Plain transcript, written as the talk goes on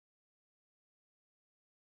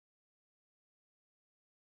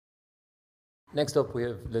Next up, we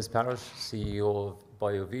have Liz Parrish, CEO of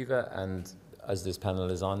BioViva, and as this panel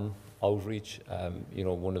is on outreach,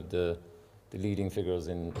 one of the leading figures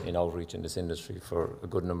in outreach in this industry for a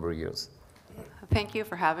good number of years. Thank you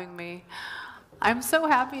for having me. I'm so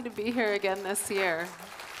happy to be here again this year.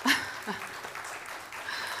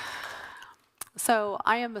 So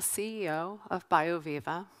I am a CEO of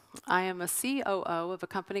BioViva. I am a COO of a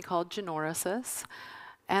company called Genoricis,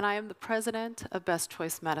 and I am the president of Best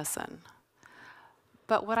Choice Medicine.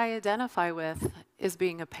 But what I identify with is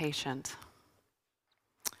being a patient.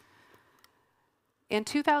 In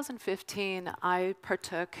 2015, I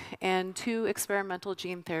partook in 2 experimental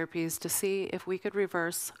gene therapies to see if we could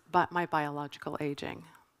reverse my biological aging.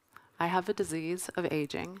 I have a disease of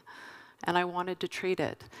aging, and I wanted to treat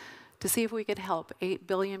it to see if we could help 8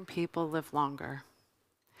 billion people live longer.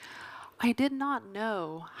 I did not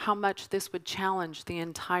know how much this would challenge the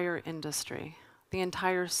entire industry, the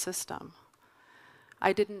entire system.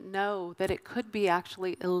 I didn't know that it could be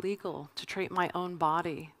actually illegal to treat my own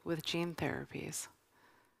body with gene therapies.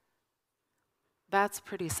 That's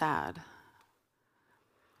pretty sad.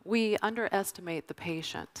 We underestimate the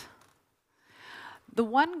patient. The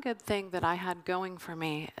one good thing that I had going for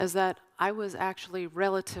me is that I was actually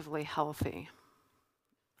relatively healthy.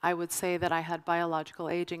 I would say that I had biological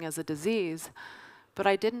aging as a disease, but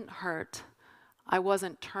I didn't hurt. I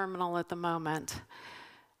wasn't terminal at the moment,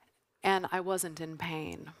 and I wasn't in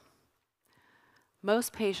pain.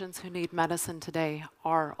 Most patients who need medicine today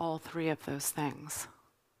are all 3 of those things.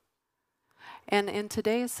 And in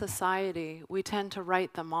today's society, we tend to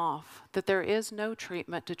write them off, that there is no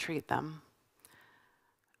treatment to treat them.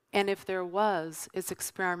 And if there was, it's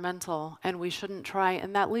experimental, and we shouldn't try,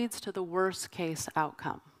 and that leads to the worst case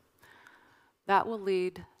outcome. That will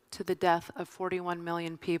lead to the death of 41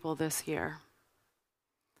 million people this year.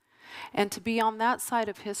 And to be on that side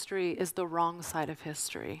of history is the wrong side of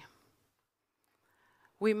history.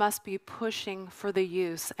 We must be pushing for the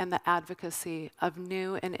use and the advocacy of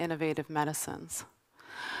new and innovative medicines.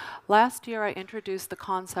 Last year, I introduced the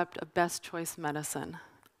concept of best choice medicine.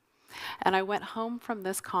 And I went home from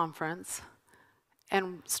this conference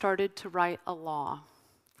and started to write a law.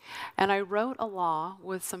 And I wrote a law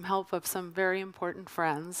with some help of some very important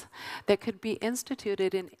friends that could be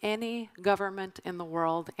instituted in any government in the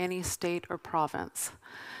world, any state or province.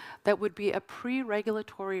 That would be a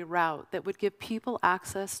pre-regulatory route that would give people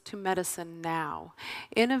access to medicine now.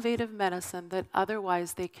 Innovative medicine that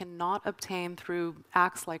otherwise they cannot obtain through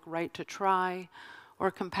acts like right to try or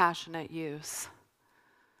compassionate use.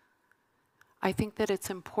 I think that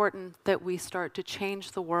it's important that we start to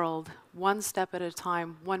change the world one step at a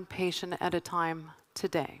time, one patient at a time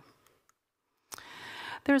today.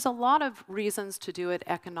 There's a lot of reasons to do it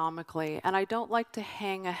economically, and I don't like to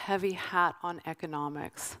hang a heavy hat on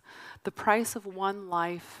economics. The price of one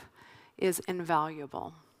life is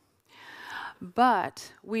invaluable.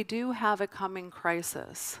 But we do have a coming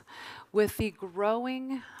crisis. With the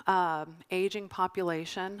growing aging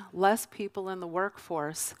population, less people in the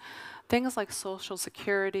workforce, things like Social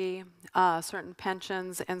Security, certain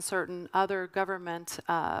pensions, and certain other government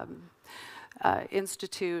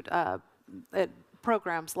institute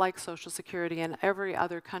programs like Social Security in every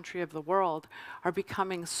other country of the world are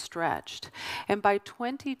becoming stretched. And by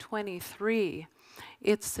 2023,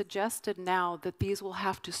 it's suggested now that these will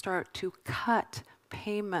have to start to cut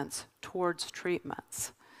payments towards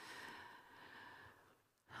treatments.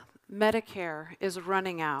 Medicare is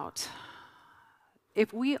running out.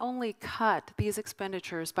 If we only cut these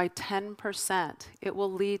expenditures by 10%, it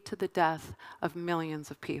will lead to the death of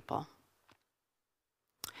millions of people.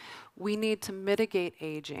 We need to mitigate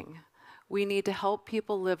aging. We need to help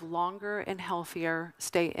people live longer and healthier,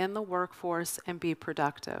 stay in the workforce, and be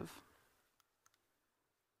productive.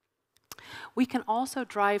 We can also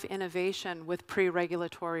drive innovation with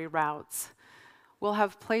pre-regulatory routes. We'll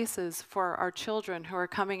have places for our children who are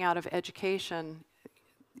coming out of education,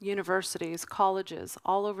 universities, colleges,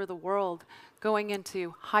 all over the world, going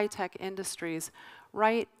into high-tech industries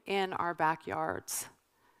right in our backyards.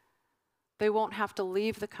 They won't have to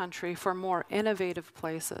leave the country for more innovative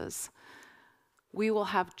places. We will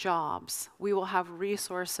have jobs, we will have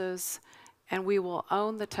resources, and we will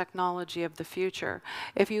own the technology of the future.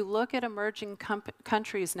 If you look at emerging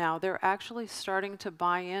countries now, they're actually starting to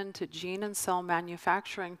buy into gene and cell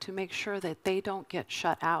manufacturing to make sure that they don't get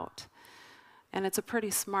shut out. And it's a pretty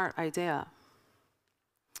smart idea.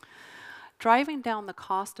 Driving down the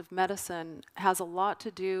cost of medicine has a lot to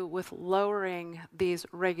do with lowering these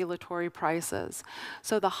regulatory prices.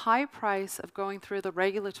 So the high price of going through the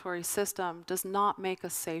regulatory system does not make a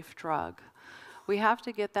safe drug. We have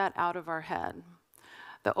to get that out of our head.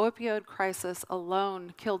 The opioid crisis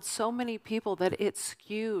alone killed so many people that it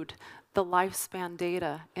skewed the lifespan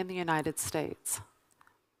data in the United States.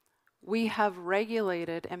 We have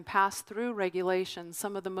regulated and passed through regulations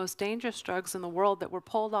some of the most dangerous drugs in the world that were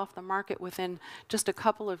pulled off the market within just a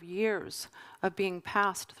couple of years of being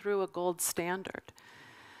passed through a gold standard.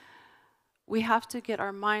 We have to get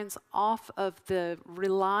our minds off of the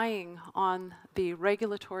relying on the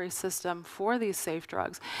regulatory system for these safe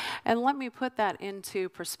drugs. And let me put that into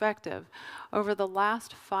perspective. Over the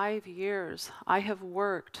last 5 years, I have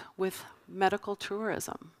worked with medical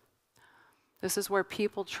tourism. This is where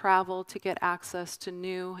people travel to get access to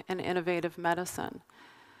new and innovative medicine.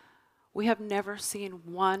 We have never seen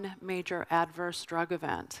one major adverse drug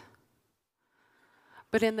event.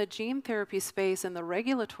 But in the gene therapy space, in the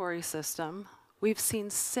regulatory system, we've seen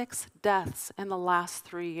 6 deaths in the last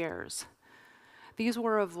 3 years. These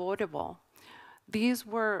were avoidable. These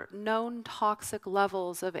were known toxic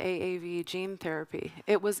levels of AAV gene therapy.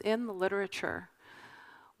 It was in the literature.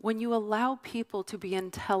 When you allow people to be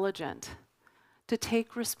intelligent, to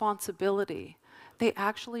take responsibility, they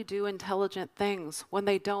actually do intelligent things when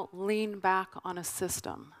they don't lean back on a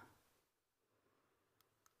system.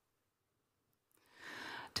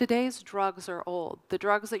 Today's drugs are old. The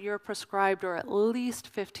drugs that you're prescribed are at least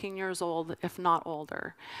 15 years old, if not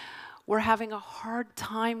older. We're having a hard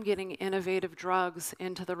time getting innovative drugs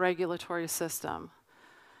into the regulatory system.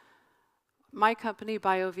 My company,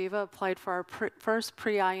 BioViva, applied for our first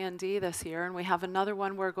pre-IND this year, and we have another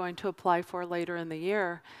one we're going to apply for later in the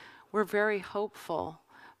year. We're very hopeful,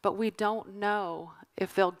 but we don't know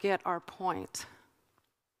if they'll get our point.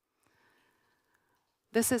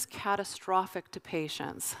 This is catastrophic to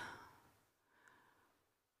patients.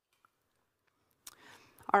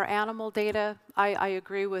 Our animal data, I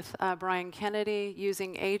agree with Brian Kennedy,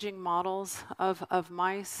 using aging models of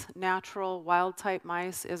mice, natural wild-type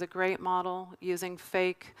mice is a great model. Using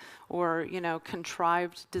fake or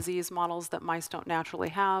contrived disease models that mice don't naturally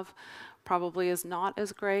have probably is not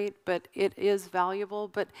as great, but it is valuable.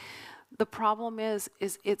 But the problem is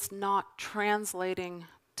it's not translating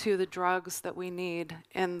to the drugs that we need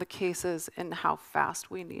in the cases and how fast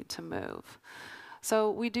we need to move.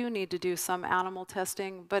 So we do need to do some animal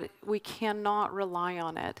testing, but we cannot rely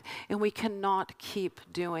on it, and we cannot keep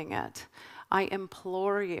doing it. I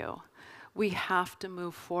implore you, we have to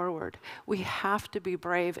move forward. We have to be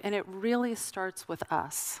brave, and it really starts with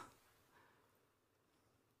us.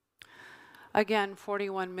 Again,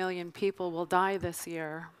 41 million people will die this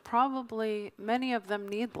year, probably many of them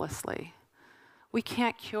needlessly. We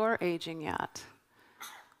can't cure aging yet,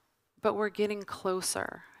 but we're getting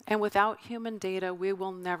closer. And without human data, we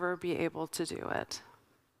will never be able to do it.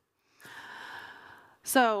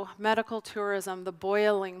 So, medical tourism, the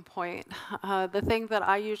boiling point, the thing that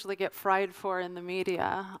I usually get fried for in the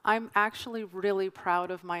media, I'm actually really proud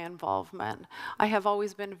of my involvement. I have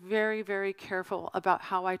always been very, very careful about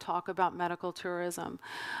how I talk about medical tourism.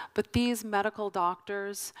 But these medical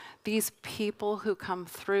doctors, these people who come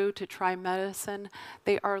through to try medicine,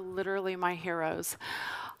 they are literally my heroes.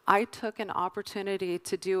 I took an opportunity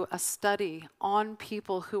to do a study on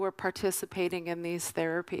people who were participating in these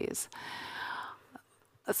therapies.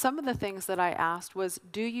 Some of the things that I asked was,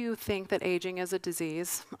 do you think that aging is a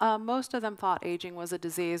disease? Most of them thought aging was a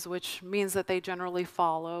disease, which means that they generally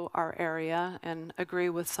follow our area and agree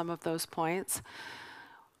with some of those points.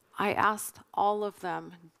 I asked all of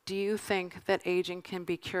them, do you think that aging can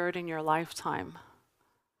be cured in your lifetime?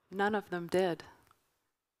 None of them did.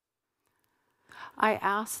 I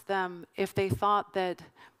asked them if they thought that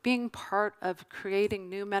being part of creating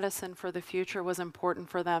new medicine for the future was important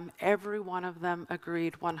for them. Every one of them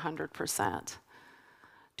agreed 100%.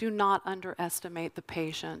 Do not underestimate the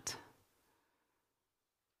patient.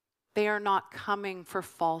 They are not coming for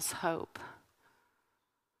false hope.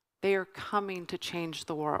 They are coming to change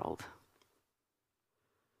the world.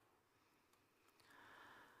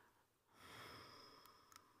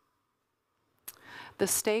 The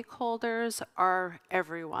stakeholders are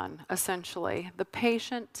everyone, essentially. The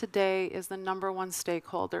patient today is the #1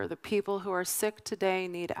 stakeholder. The people who are sick today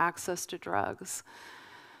need access to drugs.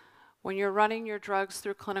 When you're running your drugs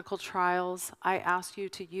through clinical trials, I ask you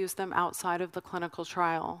to use them outside of the clinical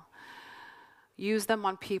trial. Use them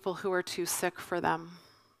on people who are too sick for them.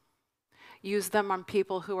 Use them on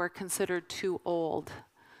people who are considered too old.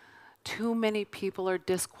 Too many people are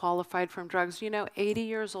disqualified from drugs. 80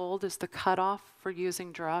 years old is the cutoff for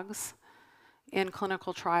using drugs in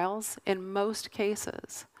clinical trials in most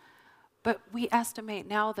cases. But we estimate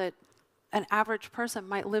now that an average person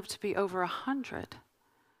might live to be over 100.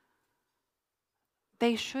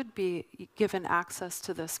 They should be given access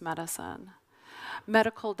to this medicine.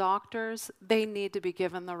 Medical doctors, they need to be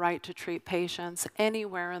given the right to treat patients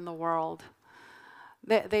anywhere in the world.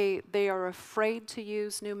 They are afraid to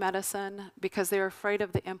use new medicine because they're afraid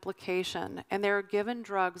of the implication, and they're given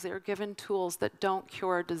drugs, they're given tools that don't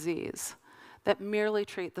cure disease, that merely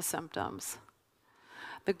treat the symptoms.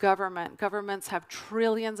 The governments have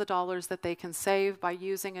trillions of dollars that they can save by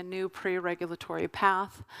using a new pre-regulatory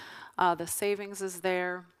path. The savings is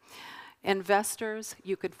there. Investors,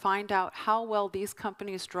 you could find out how well these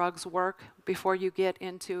companies' drugs work before you get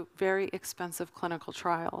into very expensive clinical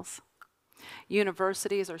trials.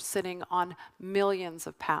 Universities are sitting on millions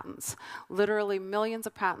of patents. Literally millions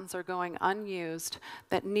of patents are going unused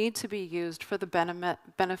that need to be used for the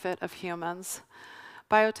benefit of humans.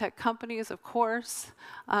 Biotech companies, of course,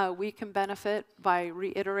 we can benefit by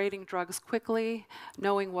reiterating drugs quickly,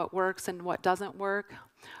 knowing what works and what doesn't work.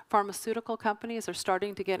 Pharmaceutical companies are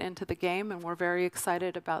starting to get into the game, and we're very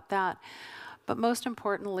excited about that. But most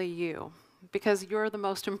importantly, you, because you're the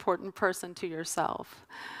most important person to yourself.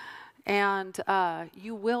 And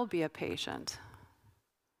you will be a patient.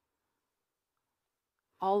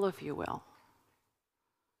 All of you will.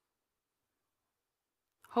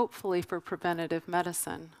 Hopefully for preventative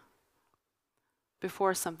medicine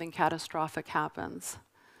before something catastrophic happens.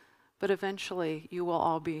 But eventually, you will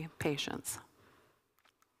all be patients.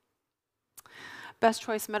 Best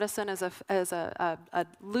choice medicine is a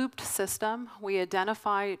looped system. We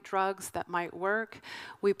identify drugs that might work.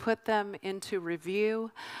 We put them into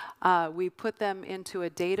review. We put them into a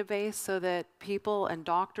database so that people and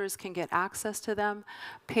doctors can get access to them.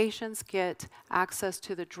 Patients get access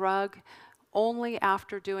to the drug only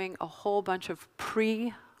after doing a whole bunch of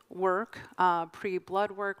pre-work,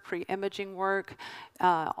 pre-blood work, pre-imaging work,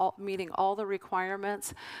 meeting all the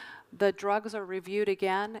requirements. The drugs are reviewed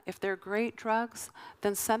again. If they're great drugs,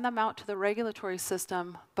 then send them out to the regulatory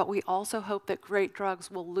system, but we also hope that great drugs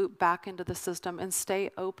will loop back into the system and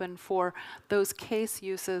stay open for those case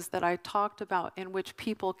uses that I talked about in which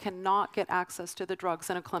people cannot get access to the drugs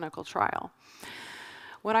in a clinical trial.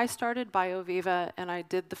 When I started BioViva and I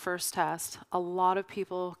did the first test, a lot of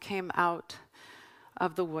people came out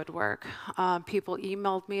of the woodwork. People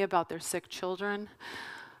emailed me about their sick children,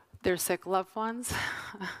 their sick loved ones.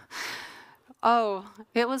 Oh,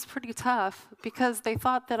 it was pretty tough because they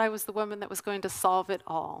thought that I was the woman that was going to solve it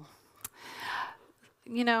all.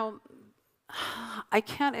 You know, I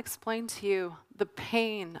can't explain to you the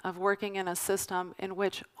pain of working in a system in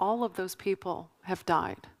which all of those people have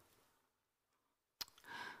died.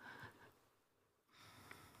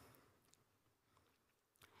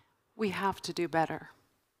 We have to do better.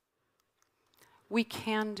 We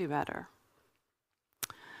can do better.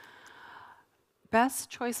 Best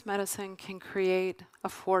choice medicine can create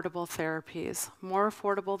affordable therapies, more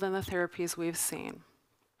affordable than the therapies we've seen.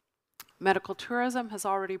 Medical tourism has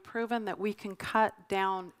already proven that we can cut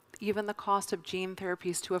down even the cost of gene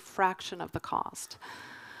therapies to a fraction of the cost.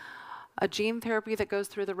 A gene therapy that goes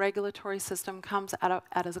through the regulatory system comes at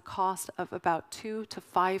a cost of about $2 to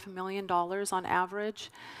 $5 million on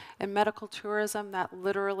average. In medical tourism, that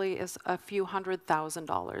literally is a few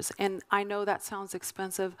 $100,000. And I know that sounds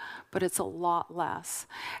expensive, but it's a lot less.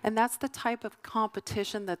 And that's the type of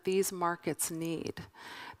competition that these markets need.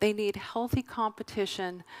 They need healthy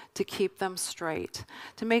competition to keep them straight,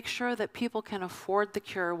 to make sure that people can afford the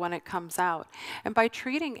cure when it comes out. And by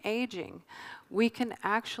treating aging, we can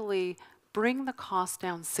actually bring the cost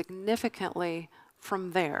down significantly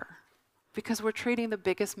from there because we're treating the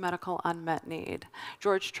biggest medical unmet need.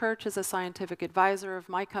 George Church is a scientific advisor of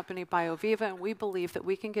my company, BioViva, and we believe that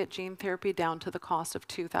we can get gene therapy down to the cost of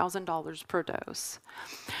 $2,000 per dose.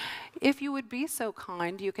 If you would be so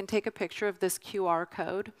kind, you can take a picture of this QR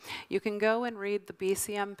code. You can go and read the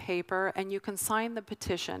BCM paper, and you can sign the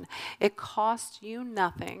petition. It costs you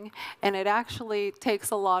nothing, and it actually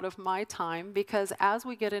takes a lot of my time because as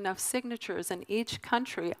we get enough signatures in each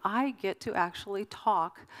country, I get to actually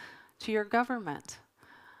talk to your government.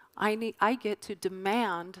 I get to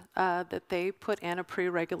demand that they put in a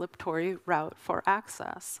pre-regulatory route for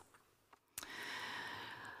access.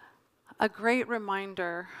 A great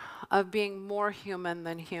reminder of being more human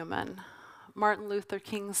than human. Martin Luther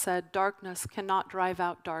King said, "Darkness cannot drive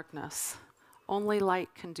out darkness. Only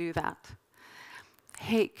light can do that.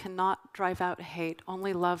 Hate cannot drive out hate.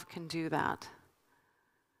 Only love can do that."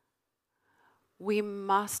 We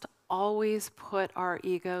must always put our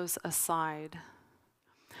egos aside.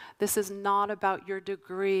 This is not about your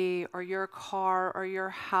degree or your car or your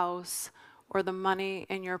house or the money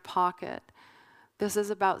in your pocket. This is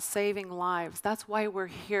about saving lives. That's why we're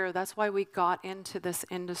here. That's why we got into this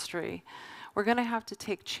industry. We're going to have to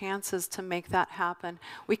take chances to make that happen.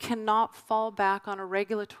 We cannot fall back on a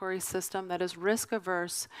regulatory system that is risk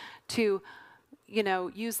averse to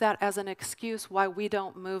use that as an excuse why we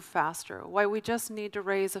don't move faster, why we just need to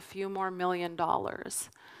raise a few more $1 million.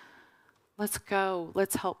 Let's go.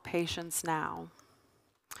 Let's help patients now.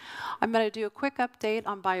 I'm going to do a quick update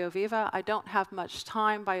on BioViva. I don't have much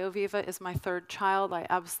time. BioViva is my third child. I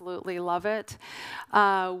absolutely love it.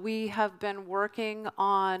 We have been working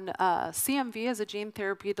on CMV as a gene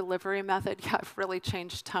therapy delivery method. Yeah, I've really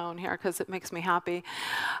changed tone here because it makes me happy.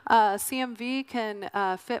 CMV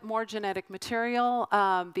can fit more genetic material.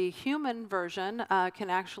 The human version can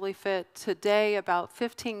actually fit today about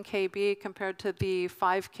 15 kb compared to the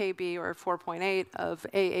 5 kb or 4.8 of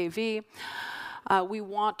AAV. We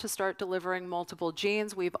want to start delivering multiple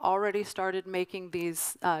genes. We've already started making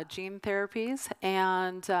these gene therapies,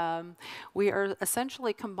 and we are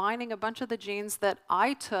essentially combining a bunch of the genes that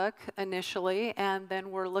I took initially, and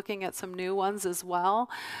then we're looking at some new ones as well.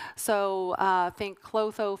 So think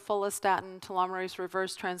clotho, follistatin, telomerase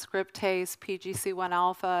reverse transcriptase, PGC1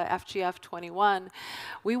 alpha, FGF21.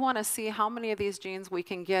 We want to see how many of these genes we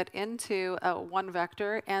can get into one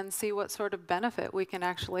vector and see what sort of benefit we can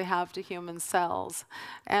actually have to human cells,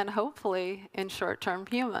 and hopefully in short-term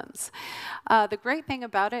humans. The great thing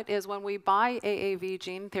about it is when we buy AAV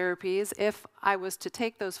gene therapies, if I was to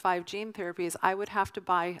take those 5 gene therapies, I would have to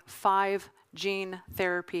buy 5 gene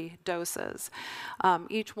therapy doses.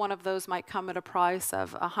 Each one of those might come at a price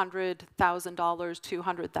of $100,000,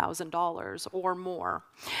 $200,000 or more.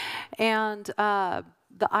 And the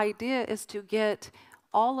idea is to get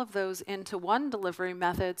all of those into one delivery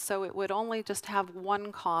method, so it would only just have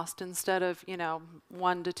one cost instead of,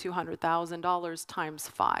 $100,000 to $200,000 times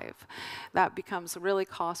 5. That becomes really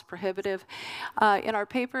cost prohibitive. In our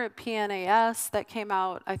paper at PNAS that came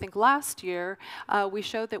out, I think last year, we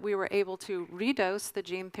showed that we were able to redose the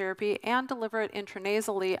gene therapy and deliver it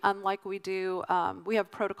intranasally, unlike we do. We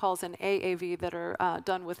have protocols in AAV that are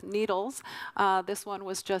done with needles. This one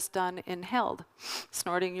was just done inhaled,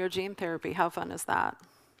 snorting your gene therapy. How fun is that?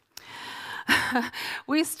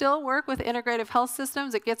 We still work with integrative health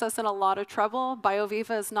systems. It gets us in a lot of trouble.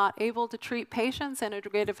 BioViva is not able to treat patients, and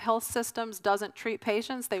integrative health systems doesn't treat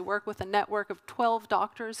patients. They work with a network of 12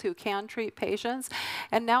 doctors who can treat patients,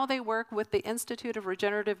 and now they work with the Institute of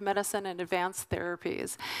Regenerative Medicine and Advanced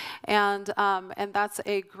Therapies. And that's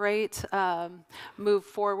a great move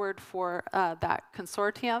forward for that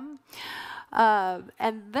consortium.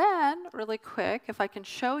 And then, really quick, if I can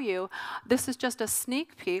show you, this is just a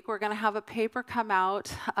sneak peek. We're going to have a paper come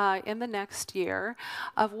out in the next year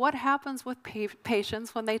of what happens with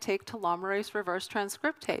patients when they take telomerase reverse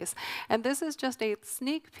transcriptase. And this is just a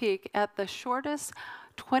sneak peek at the shortest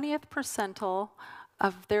 20th percentile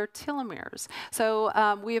of their telomeres. So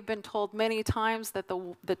we have been told many times that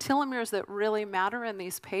the telomeres that really matter in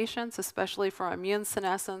these patients, especially for immune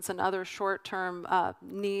senescence and other short-term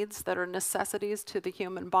needs that are necessities to the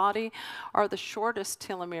human body, are the shortest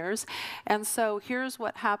telomeres. And so here's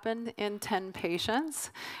what happened in 10 patients,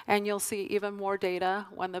 and you'll see even more data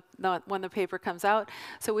when the paper comes out.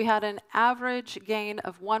 So we had an average gain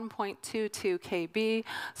of 1.22 kb.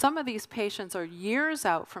 Some of these patients are years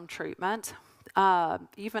out from treatment.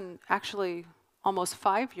 Even actually almost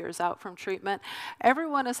 5 years out from treatment.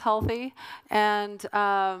 Everyone is healthy, and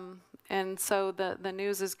so the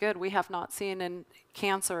news is good. We have not seen in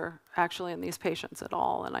cancer actually in these patients at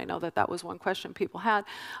all, and I know that that was one question people had.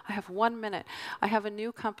 I have 1 minute. I have a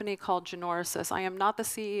new company called Genoricis. I am not the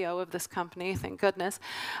CEO of this company, thank goodness.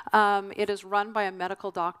 It is run by a medical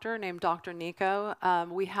doctor named Dr. Nico.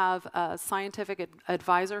 We have a scientific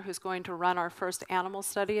advisor who's going to run our first animal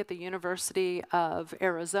study at the University of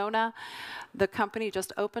Arizona. The company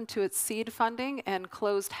just opened to its seed funding and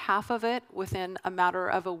closed half of it within a matter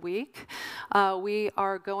of a week. We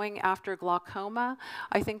are going after glaucoma.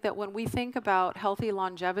 I think that when we think about healthy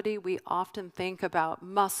longevity, we often think about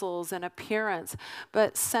muscles and appearance,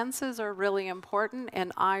 but senses are really important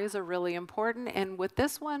and eyes are really important. And with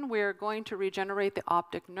this one, we're going to regenerate the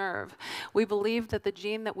optic nerve. We believe that the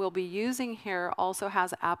gene that we'll be using here also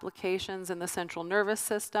has applications in the central nervous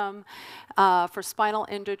system, for spinal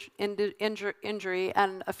injury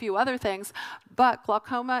and a few other things. But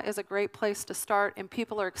glaucoma is a great place to start, and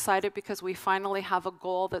people are excited because we finally have a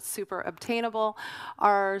goal that's super obtainable.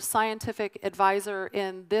 Our scientific advisor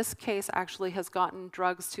in this case actually has gotten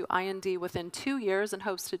drugs to IND within 2 years and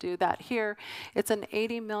hopes to do that here. It's an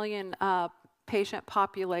 80 million patient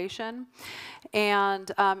population. And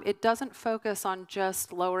it doesn't focus on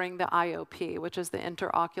just lowering the IOP, which is the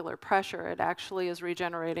interocular pressure. It actually is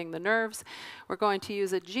regenerating the nerves. We're going to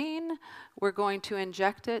use a gene. We're going to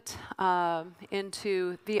inject it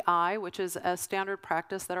into the eye, which is a standard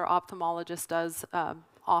practice that our ophthalmologist does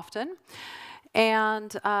often.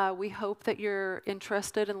 And we hope that you're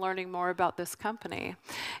interested in learning more about this company.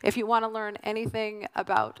 If you want to learn anything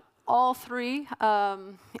about all three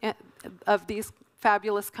of these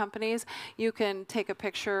fabulous companies, you can take a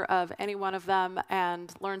picture of any one of them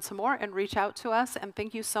and learn some more and reach out to us. And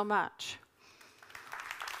thank you so much.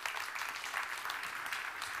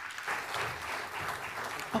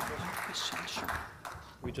 Oh, one question, sure.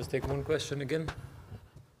 We just take one question again?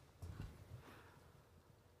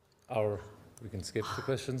 Or we can skip the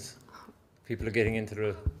questions? People are getting into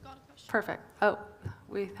the... Perfect. Oh,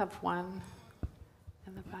 we have one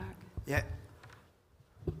in the back. Yeah.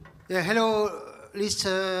 Yeah, hello, Liz.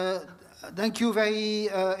 Thank you, very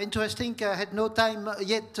interesting. I had no time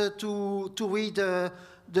yet to read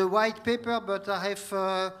the white paper, but I have,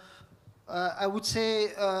 I would say,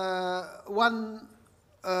 one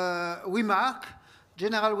remark,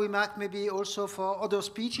 general remark maybe also for other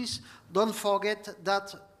speeches. Don't forget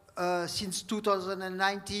that since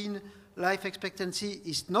 2019, life expectancy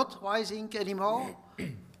is not rising anymore.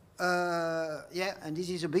 Yeah, and this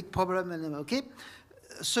is a big problem. And okay.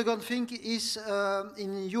 Second thing is,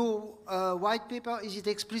 in your white paper, is it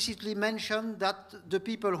explicitly mentioned that the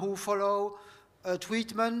people who follow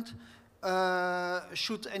treatment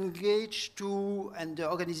should engage to, and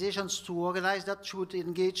the organizations to organize that should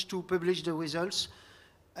engage to publish the results?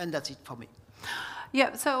 And that's it for me.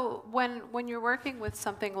 Yeah, so when you're working with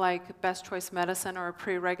something like best choice medicine or a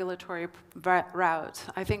pre-regulatory route,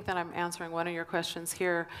 I think that I'm answering one of your questions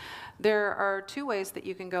here. There are two ways that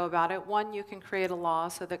you can go about it. One, you can create a law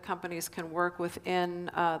so that companies can work within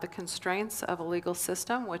the constraints of a legal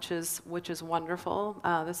system, which is wonderful.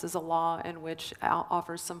 This is a law in which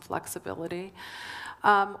offers some flexibility.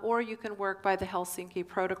 Or you can work by the Helsinki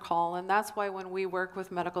Protocol, and that's why when we work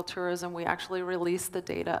with medical tourism, we actually release the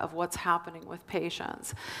data of what's happening with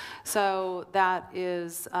patients. So that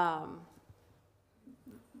is,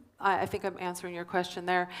 I think I'm answering your question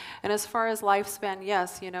there. And as far as lifespan,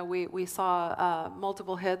 yes, you know, we saw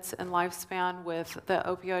multiple hits in lifespan with the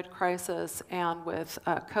opioid crisis and with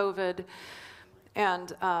COVID.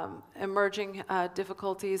 And emerging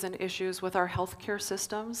difficulties and issues with our healthcare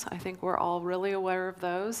systems. I think we're all really aware of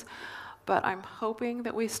those. But I'm hoping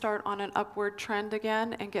that we start on an upward trend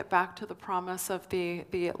again and get back to the promise of the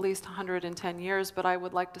at least 110 years. But I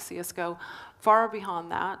would like to see us go far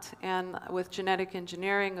beyond that. And with genetic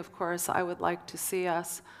engineering, of course, I would like to see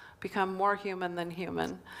us become more human than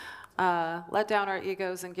human. Let down our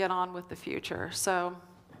egos and get on with the future. So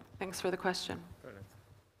thanks for the question. Brilliant.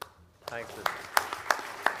 Thanks.